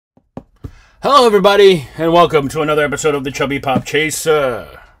Hello everybody, and welcome to another episode of the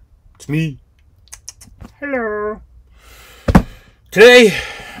ChubbyPopChaser. It's me. Hello. Today,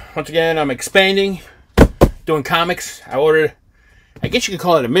 once again, I'm expanding, doing comics. I ordered, I guess you could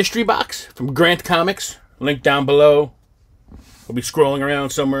call it a mystery box from Grant Comics. Link down below. We'll be scrolling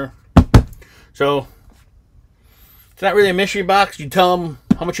around somewhere. So, it's not really a mystery box. You tell him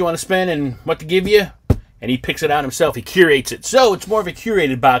how much you want to spend and what to give you, and he picks it out himself. He curates it. So, it's more of a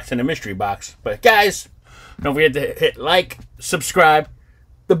curated box than a mystery box. But guys, don't forget to hit like, subscribe,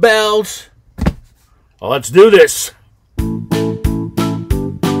 the bells. Well, let's do this.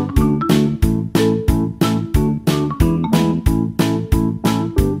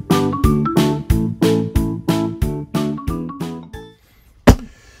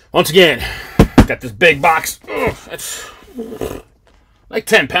 Once again, got this big box. Ugh, that's like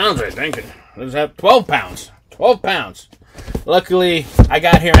 10 pounds, I think. Does have 12 pounds. 12 pounds. Luckily, I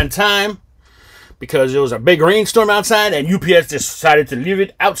got here on time because it was a big rainstorm outside, and UPS decided to leave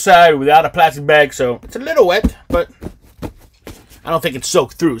it outside without a plastic bag, so it's a little wet, but I don't think it's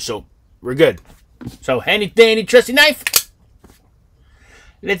soaked through, so we're good. So, handy dandy trusty knife.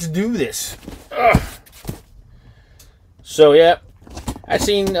 Let's do this. Ugh. So, yeah. I've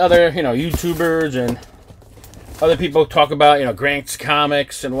seen other, YouTubers and other people talk about, Grant's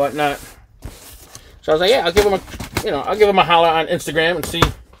comics and whatnot. So I was like, yeah, I'll give him a holler on Instagram and see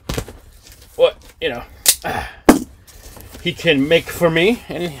what, he can make for me.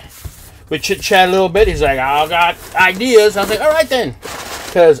 And we chit-chat a little bit. He's like, I got ideas. I was like, all right then,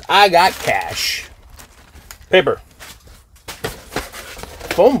 because I got cash. Paper.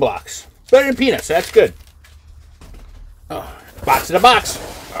 Foam blocks. Better than peanuts. That's good. Oh. Box in a box.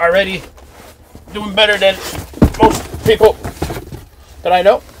 Already doing better than most people that I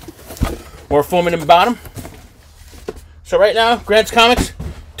know. More foam in the bottom. So right now, Grant's Comics,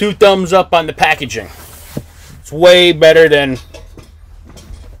 2 thumbs up on the packaging. It's way better than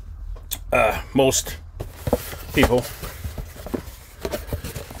most people.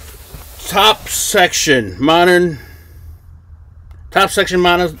 Top section modern.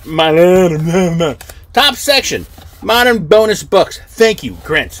 Modern bonus books. Thank you,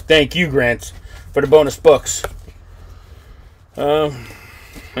 Grants. Thank you, Grants, for the bonus books.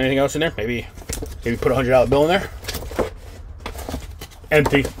 Anything else in there? Maybe put a $100 bill in there.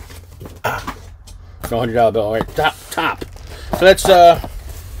 Empty. No $100 bill. All right, top. So let's just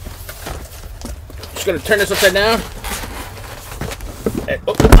gonna turn this upside down. And,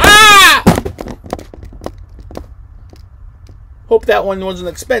 Hope that one wasn't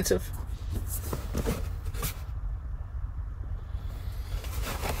expensive.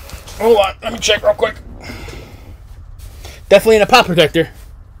 Hold on, let me check real quick. Definitely in a pop protector.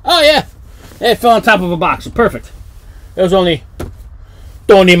 Oh yeah, it fell on top of a box. Perfect. It was only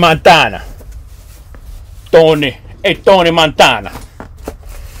Tony Montana. Tony Montana.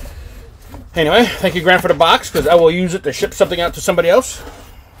 Anyway, thank you, Grant, for the box, because I will use it to ship something out to somebody else.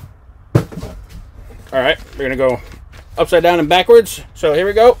 All right, we're gonna go upside down and backwards. So here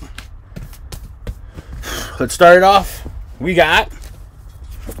we go. Let's start it off. We got.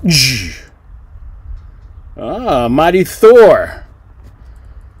 Mighty Thor.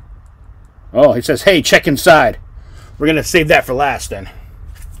 Oh, he says, hey, check inside. We're going to save that for last then.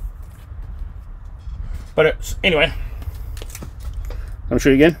 But anyway, let me show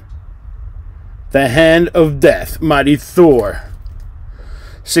you again. The Hand of Death, Mighty Thor.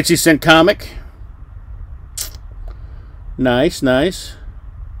 60-cent comic. Nice.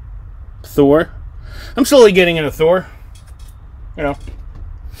 Thor. I'm slowly getting into Thor.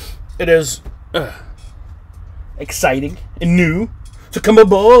 It is exciting and new, so come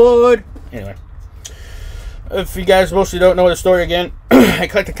aboard. Anyway, if you guys mostly don't know the story again, I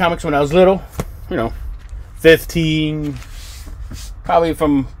collected comics when I was little, 15, probably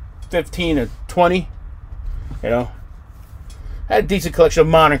from 15 to 20, I had a decent collection of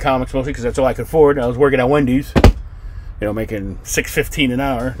modern comics, mostly because that's all I could afford. I was working at Wendy's, making $6.15 an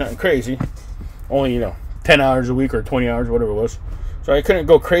hour, nothing crazy, only, 10 hours a week or 20 hours, whatever it was. So I couldn't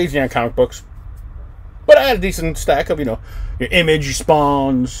go crazy on comic books. But I had a decent stack of, your Image, your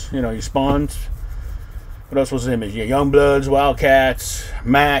Spawns, your Spawns. What else was the Image? Your Youngbloods, Wildcats,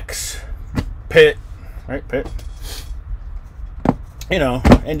 Max, Pitt, right? Pitt.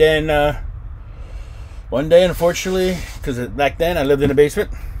 And then one day, unfortunately, because back then I lived in a basement.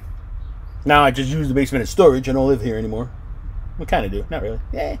 Now I just use the basement as storage. I don't live here anymore. We kind of do. Not really.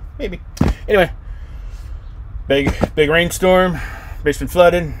 Yeah, maybe. Anyway, big rainstorm. Basement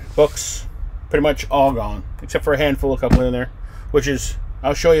flooded, books pretty much all gone, except for a handful, a couple in there, which is,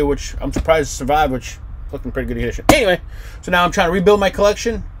 I'll show you, which I'm surprised survived, which looked in pretty good condition. Anyway, so now I'm trying to rebuild my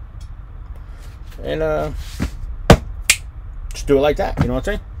collection. and just do it like that. You know what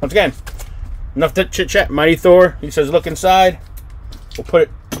I'm saying? Once again, enough chit chat. Mighty Thor, he says look inside. We'll put it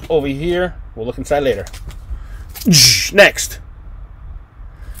over here. We'll look inside later. Next,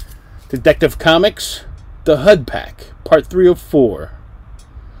 Detective Comics, the HUD Pack, Part 3 of 4.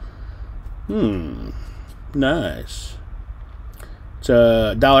 Nice. It's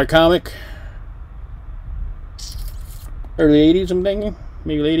a $1 comic. Early 80s, I'm thinking.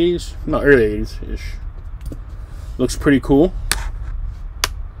 Maybe late 80s. No, early 80s-ish. Looks pretty cool.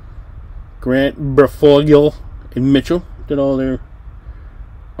 Grant Brefogel and Mitchell did all their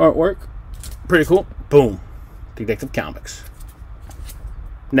artwork. Pretty cool. Boom. Detective Comics.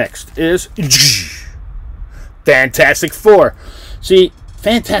 Next is Fantastic Four. See,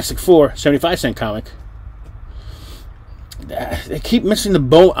 Fantastic Four, 75-cent comic. They keep missing the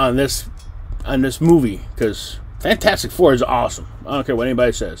boat on this movie because Fantastic Four is awesome. I don't care what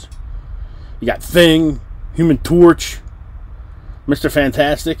anybody says. You got Thing, Human Torch, Mr.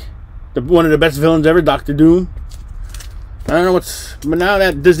 Fantastic, one of the best villains ever, Doctor Doom. I don't know but now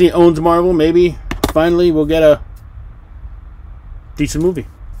that Disney owns Marvel, maybe finally we'll get a decent movie.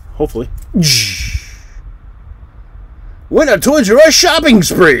 Hopefully. Win a Toys R Us shopping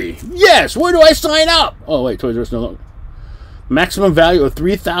spree. Yes, where do I sign up? Oh wait, Toys R Us no longer. Maximum value of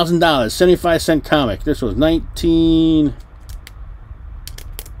 $3,000. 75-cent comic. This was 19.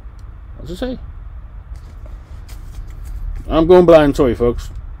 What's it say? I'm going blind, sorry, folks.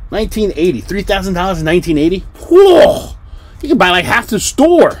 1980. $3,000 in 1980. Whoa! You can buy like half the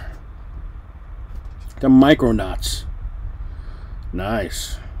store. The Micronauts.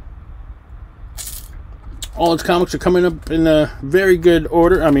 Nice. All its comics are coming up in a very good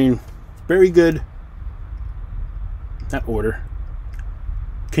order. I mean, very good. Not order.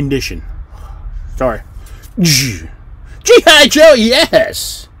 Condition. Sorry. G.I. Joe,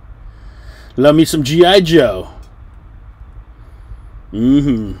 yes! Love me some G.I. Joe.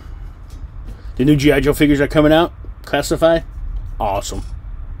 The new G.I. Joe figures are coming out. Classified. Awesome.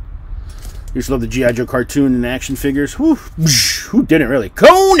 Used to love the G.I. Joe cartoon and action figures. Whew. Who didn't really?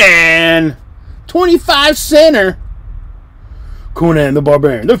 Conan! 25-center. Conan the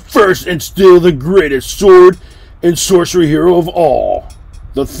Barbarian. The first and still the greatest sword and sorcery hero of all.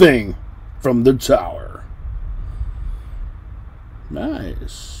 The Thing from the Tower.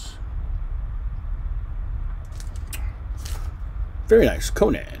 Nice. Very nice.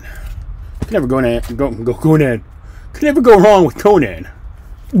 Conan. Can never go Conan. Can never go wrong with Conan.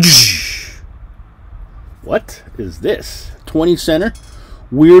 What is this? 20-center.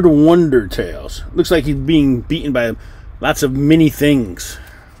 Weird Wonder Tales. Looks like he's being beaten by lots of mini things.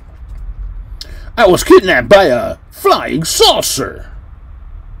 I was kidnapped by a flying saucer.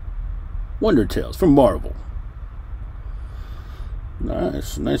 Wonder Tales from Marvel.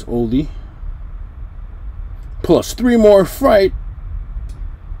 Nice, nice oldie. Plus 3 more fright.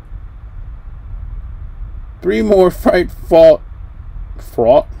 3 more fright fraught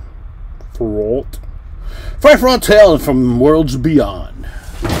tales from worlds beyond.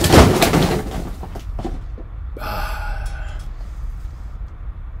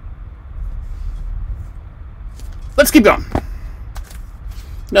 Let's keep going.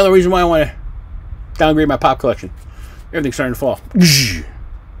 Another reason why I want to downgrade my pop collection. Everything's starting to fall.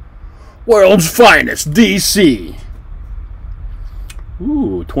 World's Finest DC.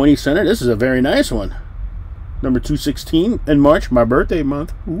 Ooh, 20-center. This is a very nice one. Number 216 in March, my birthday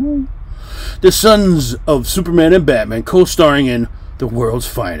month. Ooh. The Sons of Superman and Batman co-starring in The World's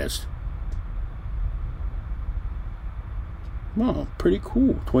Finest. Oh, pretty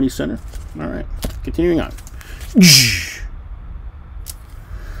cool. 20-center. Alright, continuing on.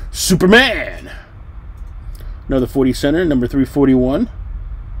 Superman. Another 40-center, number 341.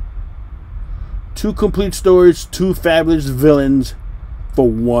 2 complete stories, 2 fabulous villains for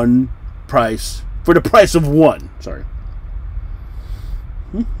one price. For the price of one. Sorry.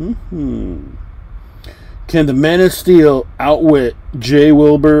 Can the Man of Steel outwit J.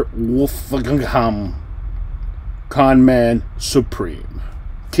 Wilbur Wolfgang, Con Man Supreme?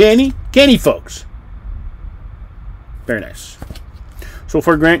 Can he? Can he, folks? Very nice. So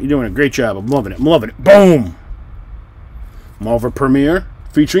far, Grant, you're doing a great job. I'm loving it. I'm loving it. Boom! Marvel premiere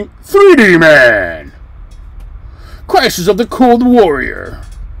featuring 3D Man. Crisis of the Cold Warrior.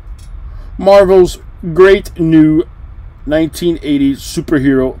 Marvel's great new 1980s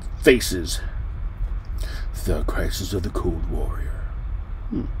superhero faces. The Crisis of the Cold Warrior.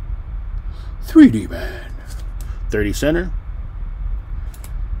 3D Man. 30-center.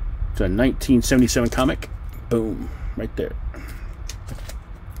 It's a 1977 comic. Boom. Right there.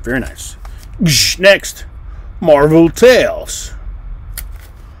 Very nice. Next. Marvel Tales.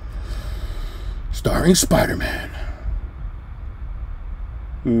 Starring Spider-Man.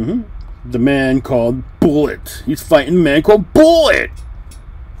 The man called Bullet. He's fighting a man called Bullet.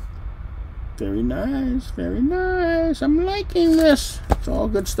 Very nice, very nice. I'm liking this. It's all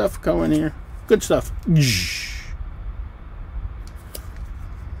good stuff going here. Good stuff.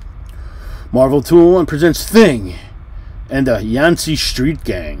 Marvel 201 presents Thing and the Yancey Street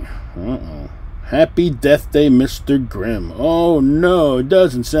Gang. Happy Death Day, Mr. Grimm. Oh no, it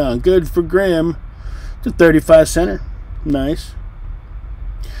doesn't sound good for Grimm. It's a 35 center. Nice.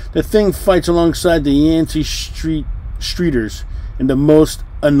 The Thing fights alongside the Yancey Streeters in the most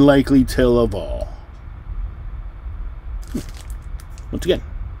unlikely tale of all. Once again,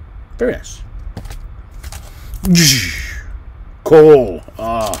 very nice. Cole.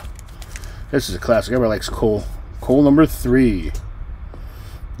 This is a classic. Everybody likes Cole. Cole number 3.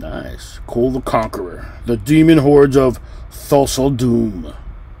 Nice. Cole the Conqueror. The demon hordes of Thulsa Doom.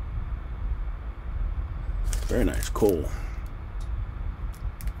 Very nice. Cole.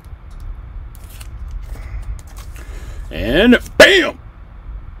 And BAM!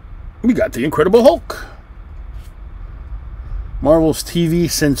 We got the Incredible Hulk. Marvel's TV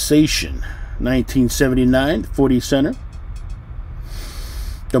sensation. 1979, 40 center.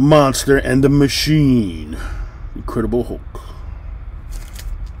 The Monster and the Machine. Incredible Hulk.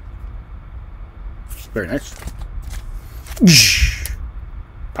 Very nice.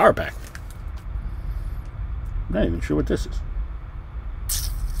 Power pack. Not even sure what this is.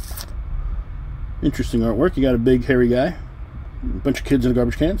 Interesting artwork. You got a big hairy guy. A bunch of kids in the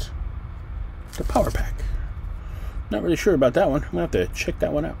garbage cans. The power pack. Not really sure about that one. I'm going to have to check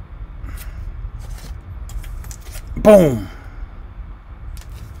that one out. Boom.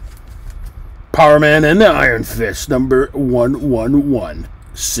 Power Man and the Iron Fist. Number 111.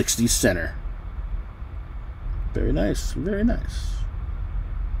 60 center. Very nice. Very nice.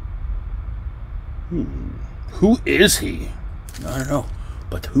 Who is he? I don't know.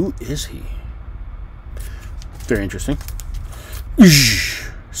 But who is he? Very interesting.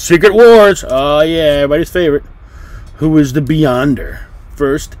 Secret Wars. Oh, yeah. Everybody's favorite. Who is the Beyonder?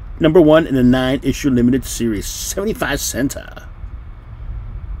 First, number 1 in a 9-issue limited series. 75 centa.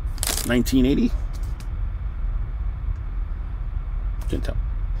 1980. Can't tell.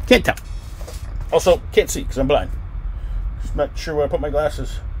 Can't tell. Also, can't see because I'm blind. Just not sure where I put my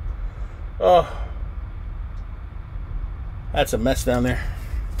glasses. Oh. That's a mess down there.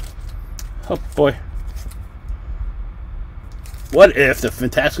 Oh, boy. What if the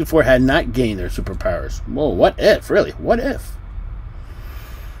Fantastic Four had not gained their superpowers? Whoa, what if? Really? What if?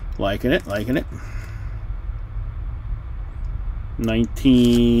 Liking it, liking it.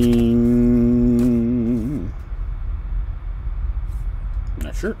 19...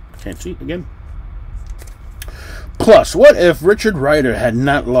 Not sure. Can't see it again. Plus, what if Richard Rider had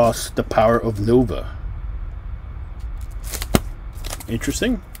not lost the power of Nova?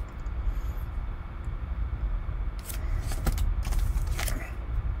 Interesting.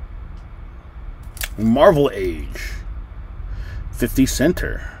 Marvel Age. 50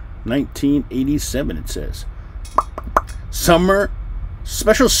 center. 1987 it says.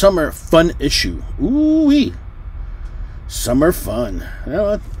 Special summer fun issue. Ooh-wee. Summer fun.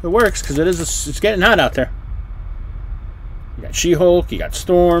 Well, it works because it's getting hot out there. You got She-Hulk, you got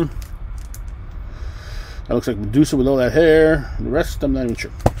Storm. That looks like Medusa with all that hair. The rest, I'm not even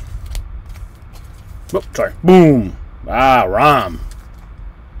sure. Oh, sorry. Boom. Ah, Rom.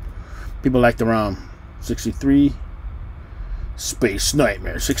 People like the Rom. 63. Space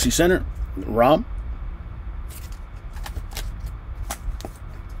Nightmare. 60 center. Rom.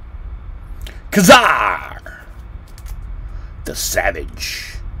 Kazar. The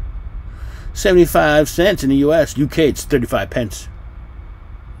Savage. 75 cents in the US. UK, it's 35 pence.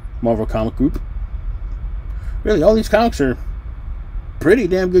 Marvel Comic Group. Really, all these comics are pretty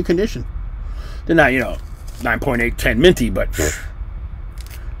damn good condition. They're not, 9.8, 10 minty, but they're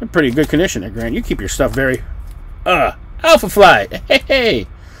pretty good condition there, Grant. You keep your stuff very... Alpha Fly! Hey!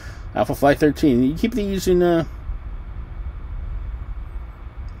 Alpha Fly 13. You keep these in,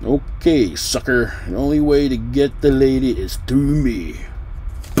 Okay, sucker. The only way to get the lady is through me.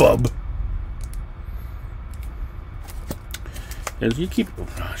 Bub. As you keep...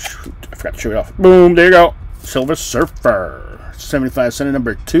 Oh, shoot. I forgot to show it off. Boom, there you go. Silver Surfer. 75 center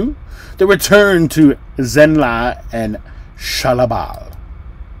number 2. The return to Zenla and Shalabal.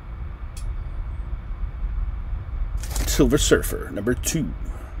 Silver Surfer number 2.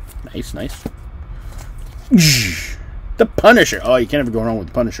 Nice, nice. The Punisher. Oh, you can't ever go wrong with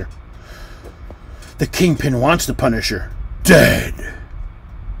the Punisher. The Kingpin wants the Punisher dead.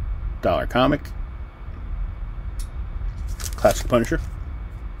 Dollar comic. Classic Punisher.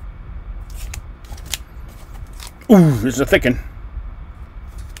 Ooh, this is a thick one.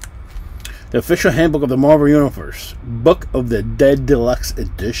 The official handbook of the Marvel Universe, Book of the Dead Deluxe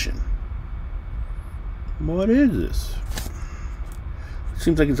Edition. What is this?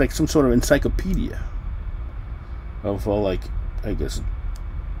 Seems like it's like some sort of encyclopedia of all, like, I guess,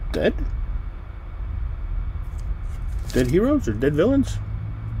 dead heroes or dead villains.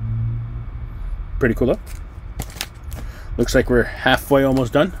 Pretty cool though. Looks like we're halfway,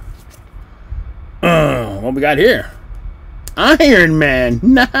 almost done. What we got here? Iron Man.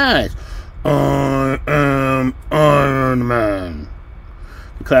 Nice. I am Iron Man.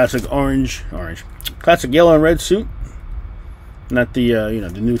 The classic orange, classic yellow and red suit. Not the you know,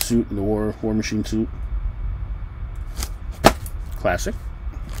 the new suit, the War Machine suit. Classic.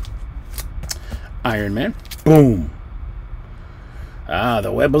 Iron Man. Boom. Ah,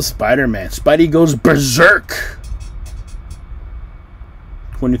 the Web of Spider-Man. Spidey goes berserk.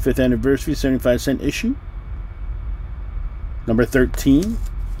 25th anniversary, 75-cent issue. Number 13.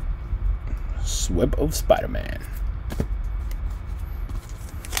 Web of Spider-Man.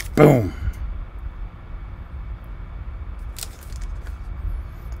 Boom.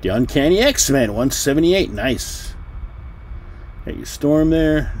 The Uncanny X-Men, 178. Nice. Got your Storm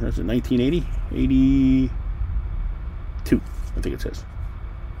there. That's it, 1980? 82, I think it says.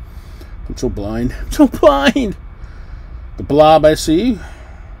 I'm so blind. I'm so blind. The Blob, I see.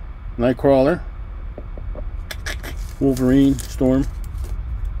 Nightcrawler. Wolverine. Storm.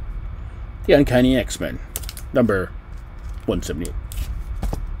 The Uncanny X-Men. Number 178.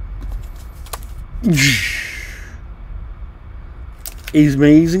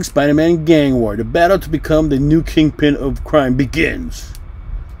 Amazing Spider-Man Gang War. The battle to become the new kingpin of crime begins.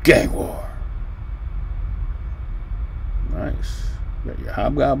 Gang War. Nice. You got your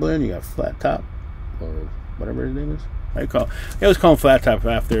Hobgoblin. You got Flat Top, or whatever his name is. How do you call it? They always call him Flat Top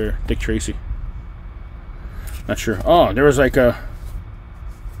after Dick Tracy. Not sure. Oh, there was like a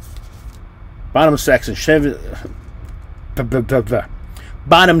bottom section.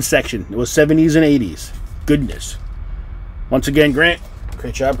 Bottom section. It was 70s and 80s. Goodness. Once again, Grant,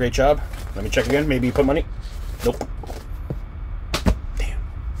 great job, great job. Let me check again. Maybe you put money. Nope. Damn.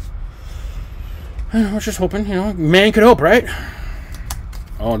 I was just hoping, you know, man could hope, right?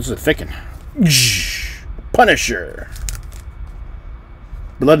 Oh, this is a thick one. Punisher.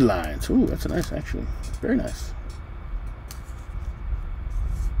 Bloodlines. Ooh, that's a nice, actually. Very nice.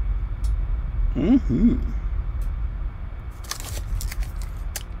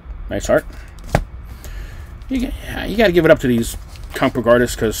 Nice art. You got to give it up to these comic book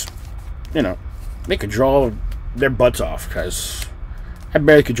artists, because, you know, they could draw their butts off, because I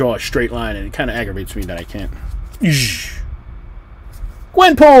barely could draw a straight line, and it kind of aggravates me that I can't.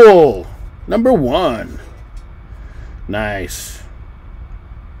 Gwenpool! Number 1. Nice.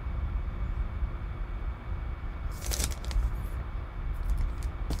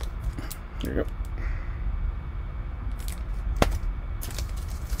 There you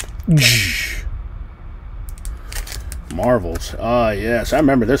go. Marvels. Ah, yes. I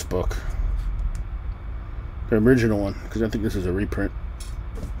remember this book. The original one, because I think this is a reprint.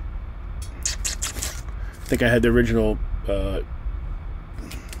 I think I had the original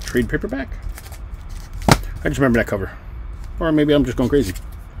trade paperback. I just remember that cover. Or maybe I'm just going crazy.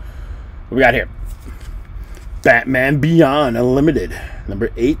 What we got here? Batman Beyond Unlimited.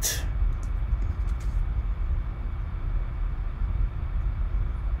 Number 8.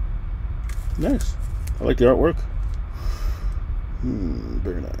 Nice. I like the artwork.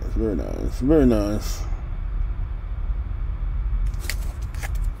 Very nice, very nice, very nice.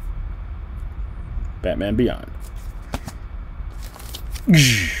 Batman Beyond.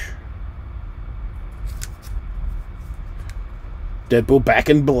 Deadpool Back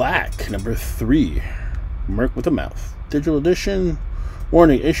in Black, number 3. Merc with a Mouth. Digital edition.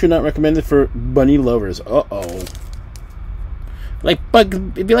 Warning, issue not recommended for bunny lovers. Uh-oh.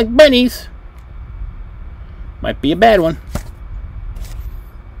 If you like bunnies, might be a bad one.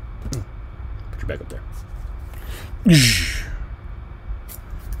 Put you back up there.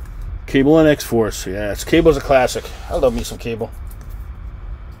 Cable and X-Force. Yes, Cable's a classic. I love me some Cable.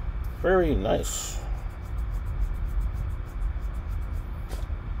 Very nice.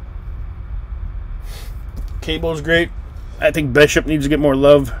 Cable's great. I think Bishop needs to get more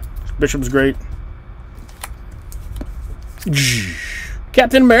love. Bishop's great.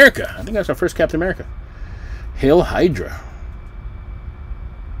 Captain America. I think that's our first Captain America. Hail Hydra.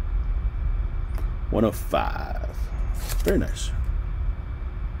 105. Very nice.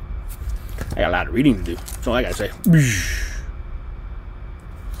 I got a lot of reading to do. That's all I gotta say.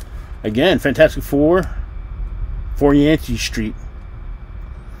 Again, Fantastic Four. 4 Yancey Street.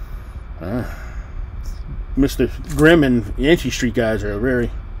 Mr. Grimm and Yancey Street guys are very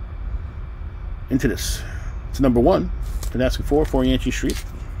into this. It's number 1. Been asking for Yancey Street.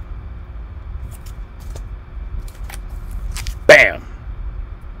 Bam!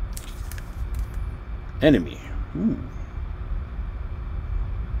 Enemy. Ooh.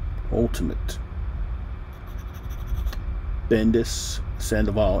 Ultimate. Bendis,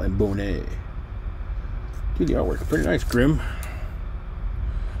 Sandoval, and Bonet. Dude, the artwork. Pretty nice, Grimm.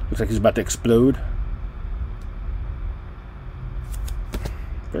 Looks like he's about to explode.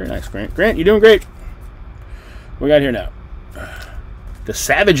 Very nice, Grant. Grant, you're doing great. What we got here now? The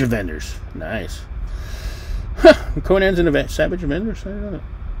Savage Avengers. Nice. Huh. Conan's in the Savage Avengers? I don't know.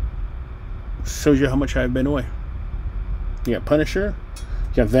 Shows you how much I've been away. You got Punisher.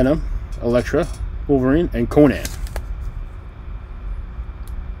 You got Venom, Elektra, Wolverine, and Conan.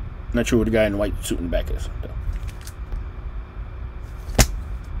 Not sure what the guy in the white suit in the back is. Though.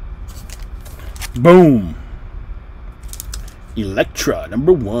 Boom. Elektra,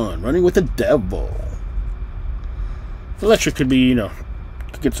 number 1, running with the devil. Elektra could be, you know,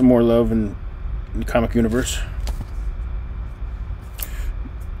 could get some more love in the comic universe.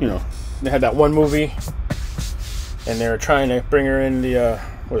 You know, they had that one movie, and they were trying to bring her in the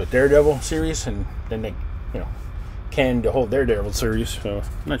Daredevil series, and then they, you know, canned the whole Daredevil series. So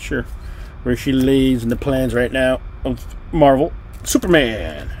I'm not sure where she lays in the plans right now of Marvel.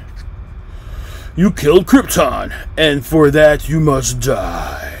 Superman. You killed Krypton, and for that you must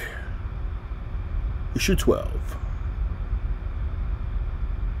die. Issue 12.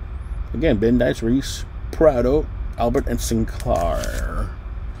 Again, Bendis, Reese, Prado, Albert, and Sinclair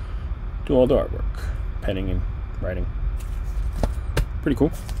do all the artwork, penning and writing. Pretty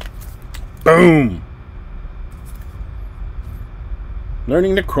cool. Boom!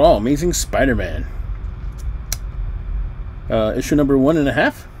 Learning to Crawl, Amazing Spider-Man. Issue number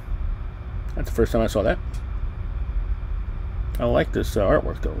 1.5. That's the first time I saw that. I like this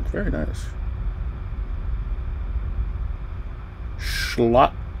artwork, though. It's very nice.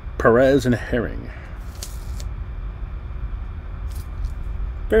 Schlott, Perez, and Herring.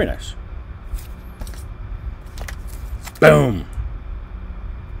 Very nice. Boom!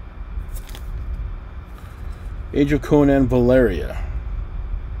 Age of Conan, Valeria.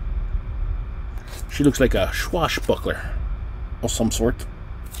 She looks like a swashbuckler of some sort.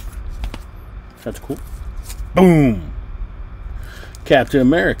 That's cool. Boom! Captain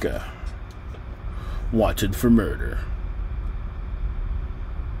America. Wanted for murder.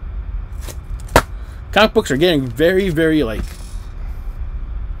 Comic books are getting very, very, like,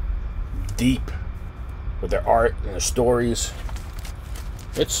 deep with their art and their stories.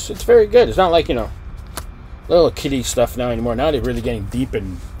 It's very good. It's not like, you know, little kiddie stuff now anymore. Now they're really getting deep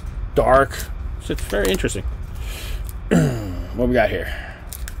and dark. So it's very interesting. What we got here?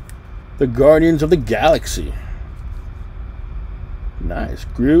 The Guardians of the Galaxy. Nice.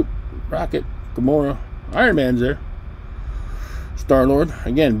 Groot, Rocket, Gamora, Iron Man's there. Star-Lord.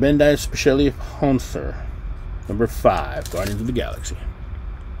 Again, Bendis Speciale Hunter. Number 5. Guardians of the Galaxy.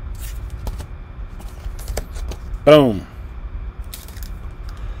 Boom.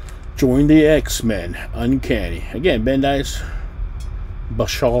 Join the X-Men. Uncanny. Again, Bendis,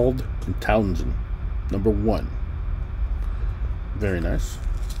 Bashold, and Townsend. Number 1. Very nice.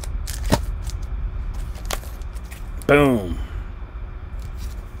 Boom.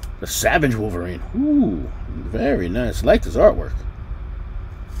 The Savage Wolverine. Ooh, very nice. I like this artwork.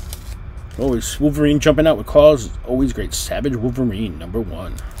 Always Wolverine jumping out with claws. Always great. Savage Wolverine, number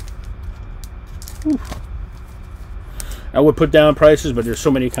 1. Whew. I would put down prices, but there's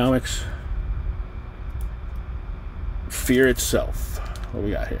so many comics. Fear itself. What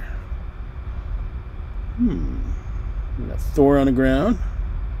we got here? We got Thor on the ground.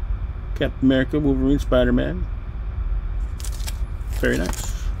 Captain America, Wolverine, Spider-Man. Very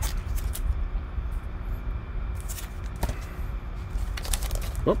nice.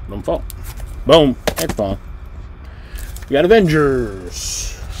 Oh, don't fall. Boom. Head fall. We got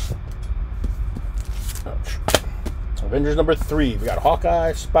Avengers. Ouch. Avengers number 3. We got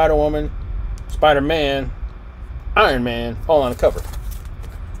Hawkeye, Spider-Woman, Spider-Man, Iron Man, all on the cover.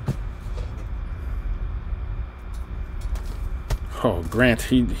 Oh, Grant,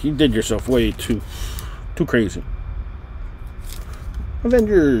 he did yourself way too crazy.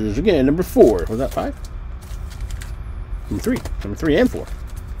 Avengers, again, number 4. Was that 5? Number 3. Number 3 and 4.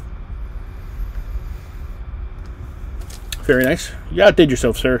 Very nice. You outdid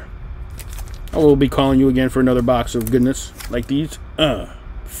yourself, sir. I will be calling you again for another box of goodness like these.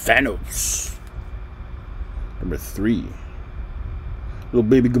 Thanos. Number 3. Little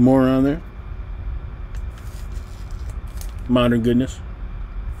baby Gamora on there. Modern goodness.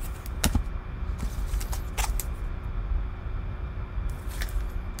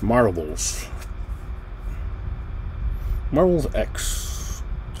 Marvels. Marvels X.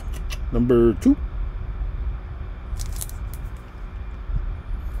 Number 2.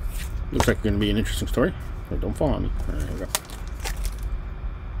 Looks like it's going to be an interesting story. But don't fall on me. There we go.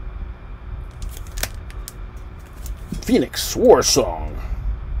 Phoenix War Song.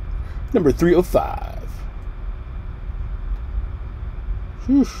 Number 305.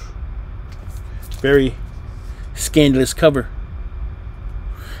 Whew. Very scandalous cover.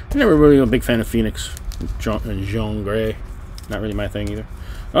 I'm never really a big fan of Phoenix and Jean Grey. Not really my thing either.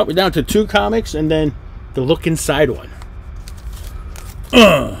 Oh, we're down to 2 comics and then the look inside one.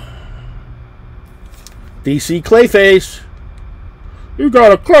 DC Clayface. You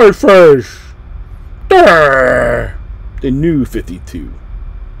got a Clayface. Durr. The new 52.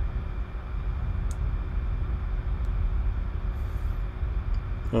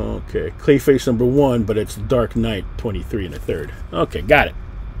 Okay, Clayface number 1, but it's Dark Knight 23 and a third. Okay, got it.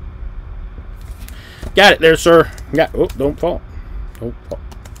 Got it there, sir. Oh, don't fall. Don't fall.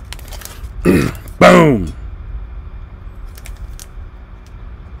 Boom.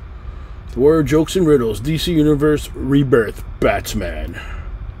 War Jokes and Riddles, DC Universe Rebirth, Batman,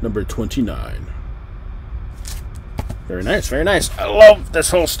 number 29. Very nice, very nice. I love this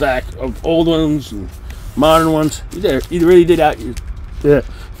whole stack of old ones and modern ones. You really did outdo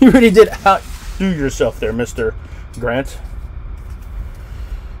yourself there, Mr. Grant.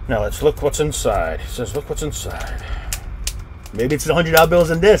 Now let's look what's inside. It says, look what's inside. Maybe it's the $100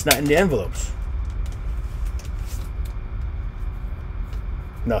 bills in this, not in the envelopes.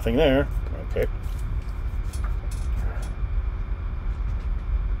 Nothing there. Okay.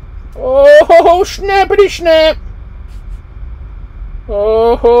 Oh, snappity snap.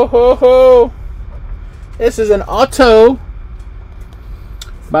 Oh, ho, ho, ho. This is an auto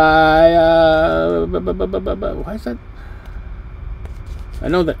by, why is that? I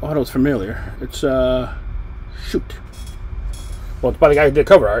know that auto's familiar. It's, shoot. Well, it's by the guy who did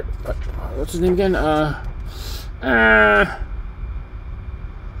cover art. But, what's his name again?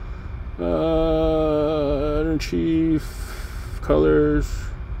 Chief colors.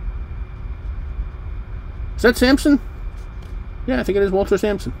 Is that Sampson? Yeah, I think it is Walter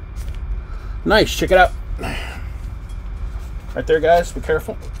Sampson. Nice, check it out. Right there, guys. Be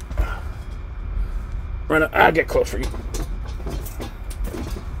careful. I'll get close for you.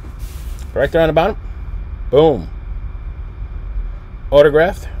 Right there on the bottom. Boom.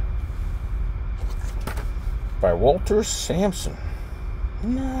 Autographed by Walter Sampson.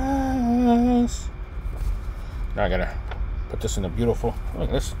 Nice. Now I gotta put this in a beautiful. Look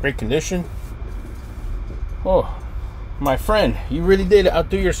at this, great condition. Oh, my friend, you really did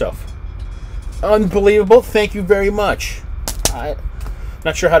outdo yourself. Unbelievable. Thank you very much. I'm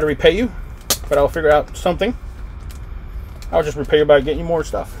not sure how to repay you, but I'll figure out something. I'll just repay you by getting you more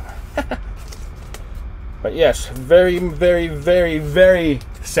stuff. But yes, very, very, very, very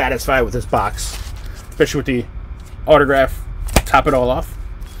satisfied with this box, especially with the autograph. Top it all off,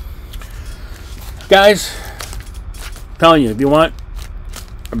 guys. I'm telling you, if you want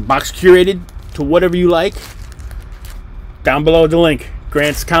a box curated to whatever you like, down below the link.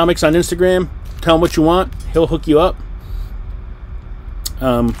 Grant's Comics on Instagram. Tell him what you want. He'll hook you up.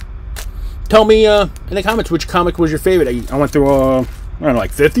 Tell me in the comments which comic was your favorite. I went through I don't know,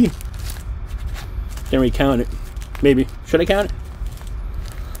 like 50. Didn't really count it. Maybe. Should I count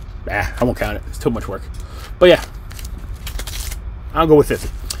it? I won't count it. It's too much work. But yeah, I'll go with 50.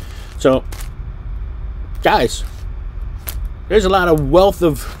 So, guys, there's a lot of wealth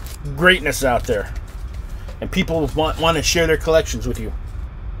of greatness out there, and people want to share their collections with you.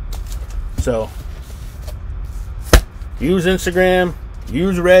 So, use Instagram,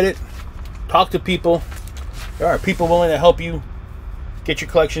 use Reddit, talk to people. There are people willing to help you get your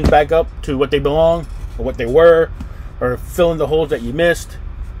collections back up to what they belong, or what they were, or fill in the holes that you missed.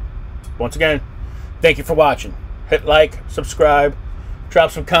 Once again, thank you for watching. Hit like, subscribe,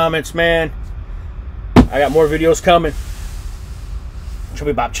 drop some comments, man. I got more videos coming.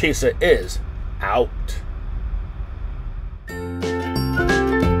 ChubbyPopChaser is out.